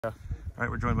All right,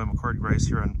 we're joined by McCord, Grice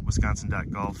here on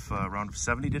Wisconsin.golf. Round of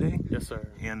 70 today. Yes, sir.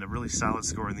 And a really solid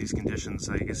score in these conditions.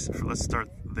 I guess let's start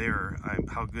there.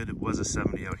 How good it was a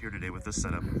 70 out here today with this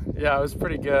setup? Yeah, it was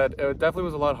pretty good. It definitely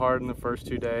was a lot harder in the first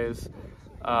 2 days.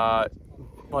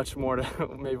 Much more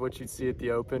to maybe what you'd see at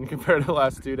the Open compared to the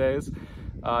last 2 days. It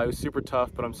was super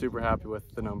tough, but I'm super happy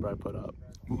with the number I put up.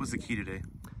 What was the key today?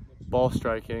 Ball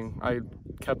striking. I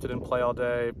kept it in play all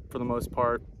day for the most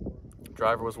part.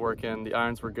 Driver was working, the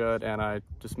irons were good, and I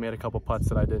just made a couple putts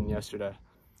that I didn't yesterday.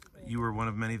 You were one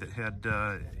of many that had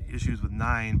issues with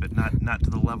 9, but not to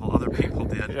the level other people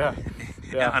did.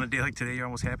 Yeah. On a day like today, you're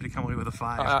almost happy to come away with a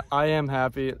 5. I am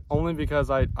happy, only because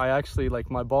I actually,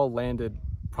 my ball landed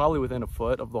probably within a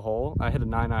foot of the hole. I hit a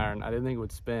 9-iron. I didn't think it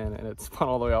would spin, and it spun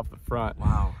all the way off the front.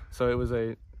 Wow. So it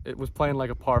was playing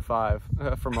like a par 5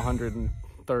 from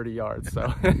 130 yards.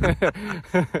 So.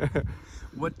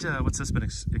 What's this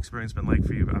experience been like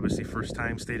for you? Obviously, first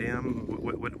time stadium.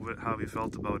 How have you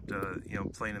felt about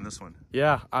playing in this one?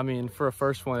 Yeah, I mean, for a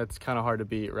first one, it's kind of hard to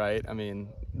beat, right? I mean,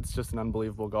 it's just an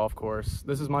unbelievable golf course.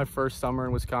 This is my first summer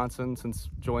in Wisconsin since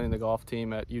joining the golf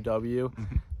team at UW,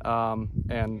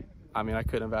 and I mean, I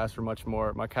couldn't have asked for much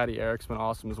more. My caddy Eric's been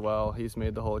awesome as well. He's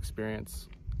made the whole experience.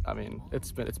 I mean,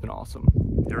 it's been awesome.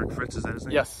 Eric Fritz, is that his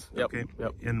name? Yes. Yep. Okay.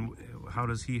 Yep. And how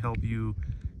does he help you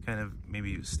kind of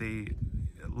maybe stay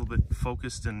a little bit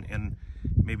focused and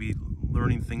maybe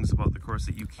learning things about the course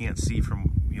that you can't see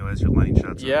from, as you're lining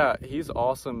shots? Yeah, he's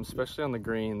awesome, especially on the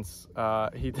greens.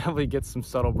 He definitely gets some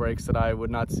subtle breaks that I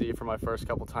would not see for my first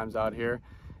couple times out here.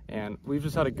 And we've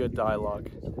just had a good dialogue.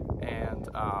 And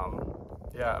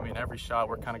yeah, I mean, every shot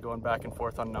we're kind of going back and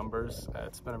forth on numbers.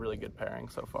 It's been a really good pairing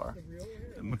so far.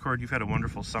 McCord, you've had a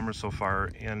wonderful summer so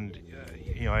far, and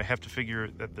I have to figure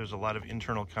that there's a lot of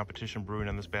internal competition brewing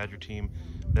on this Badger team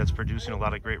that's producing a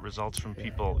lot of great results from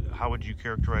people. How would you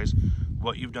characterize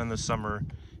what you've done this summer,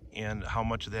 and how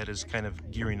much of that is kind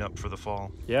of gearing up for the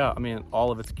fall? Yeah, I mean,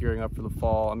 all of it's gearing up for the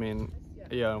fall. I mean,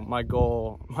 my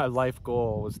life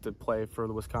goal was to play for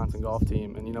the Wisconsin golf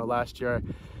team, and last year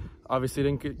obviously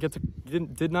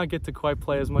did not get to quite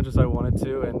play as much as I wanted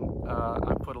to, and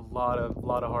I put a lot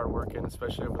of hard work in,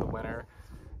 especially over the winter.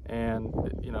 And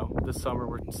this summer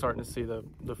we're starting to see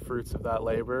the fruits of that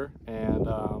labor. And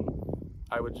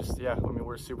I mean,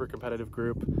 we're a super competitive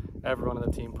group. Everyone on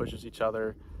the team pushes each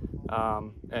other,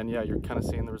 and yeah, you're kind of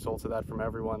seeing the results of that from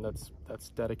everyone that's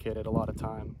dedicated a lot of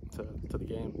time to the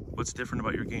game. What's different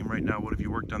about your game right now? What have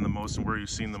you worked on the most, and where have you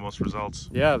seen the most results?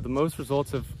 Yeah, the most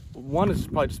results one has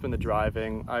probably just been the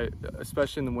driving.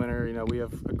 Especially in the winter, we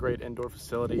have a great indoor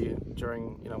facility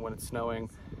during when it's snowing,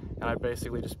 and I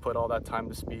basically just put all that time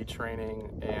to speed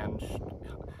training and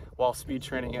while speed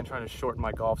training and trying to shorten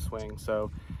my golf swing.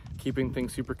 So keeping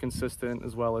things super consistent,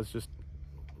 as well as just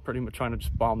pretty much trying to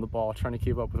just bomb the ball, trying to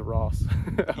keep up with Ross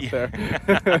out there.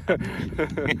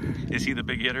 Is he the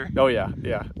big hitter? Oh yeah.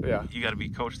 You got to be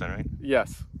coached then, right?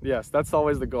 Yes. That's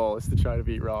always the goal, is to try to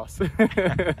beat Ross.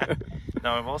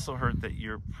 Now, I've also heard that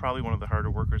you're probably one of the harder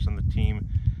workers on the team.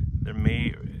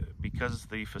 Because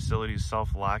the facility is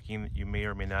self-locking, you may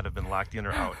or may not have been locked in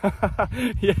or out.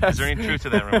 Yes. Is there any truth to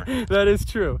that rumor? That is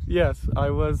true. Yes, I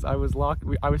was locked.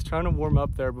 I was trying to warm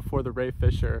up there before the Ray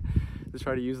Fisher to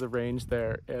try to use the range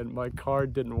there, and my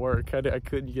card didn't work. I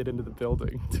couldn't get into the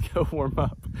building to go warm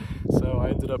up, so I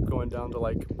ended up going down to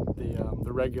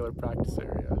the regular practice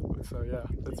area. So yeah,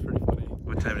 that's pretty funny.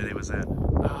 What time of day was that?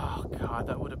 Oh God,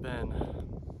 that would have been,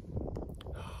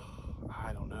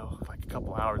 I don't know, a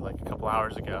couple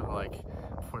hours ago,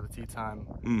 before the tee time.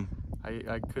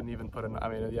 I couldn't even put I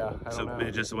don't know.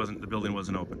 It just wasn't, the building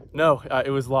wasn't open? No,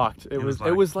 it was locked. It was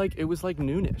like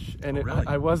noonish, and really?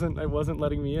 I wasn't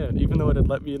letting me in, even though it had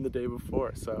let me in the day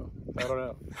before. So I don't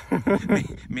know.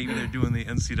 Maybe they're doing the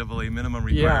NCAA minimum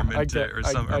requirement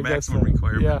or maximum so.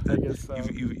 requirement. Yeah, I guess so.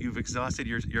 You've exhausted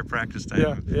your practice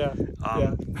time. Yeah.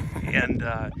 And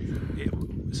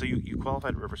so you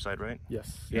qualified at Riverside, right?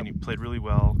 Yes. And you played really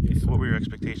well. Yes. What were your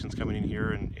expectations coming in here,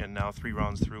 and now 3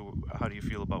 rounds through, how do you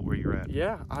feel about where you're at?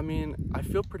 Yeah, I mean, I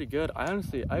feel pretty good. I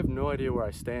have no idea where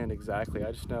I stand exactly.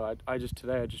 I just know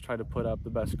today I just tried to put up the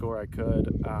best score I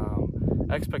could.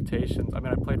 Expectations, I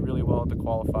mean, I played really well at the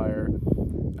qualifier.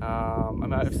 I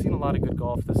mean, I've seen a lot of good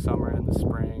golf this summer and in the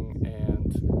spring,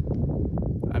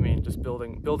 and I mean, just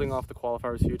building off the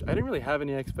qualifier was huge. I didn't really have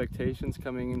any expectations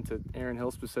coming into Erin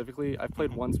Hill specifically. I've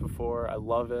played once before. I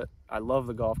love it. I love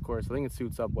the golf course. I think it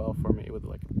suits up well for me with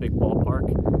a big ballpark.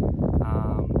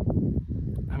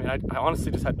 I mean, I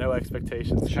honestly just had no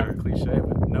expectations. It's kind of cliche,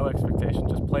 but no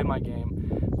expectations. Just play my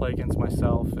game, play against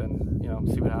myself, and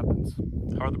see what happens.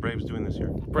 How are the Braves doing this year?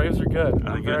 Braves are good.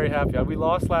 I'm very happy. We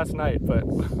lost last night, but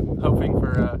hoping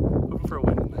for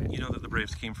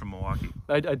Braves came from Milwaukee.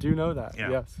 I do know that. Yeah.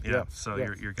 Yes. Yeah. Yes, So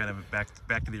yes. you're kind of back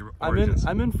to the origins.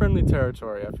 I'm in friendly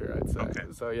territory, I fear I'd say.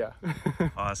 Okay. So yeah.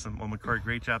 Awesome. Well, McCord,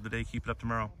 great job today. Keep it up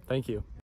tomorrow. Thank you.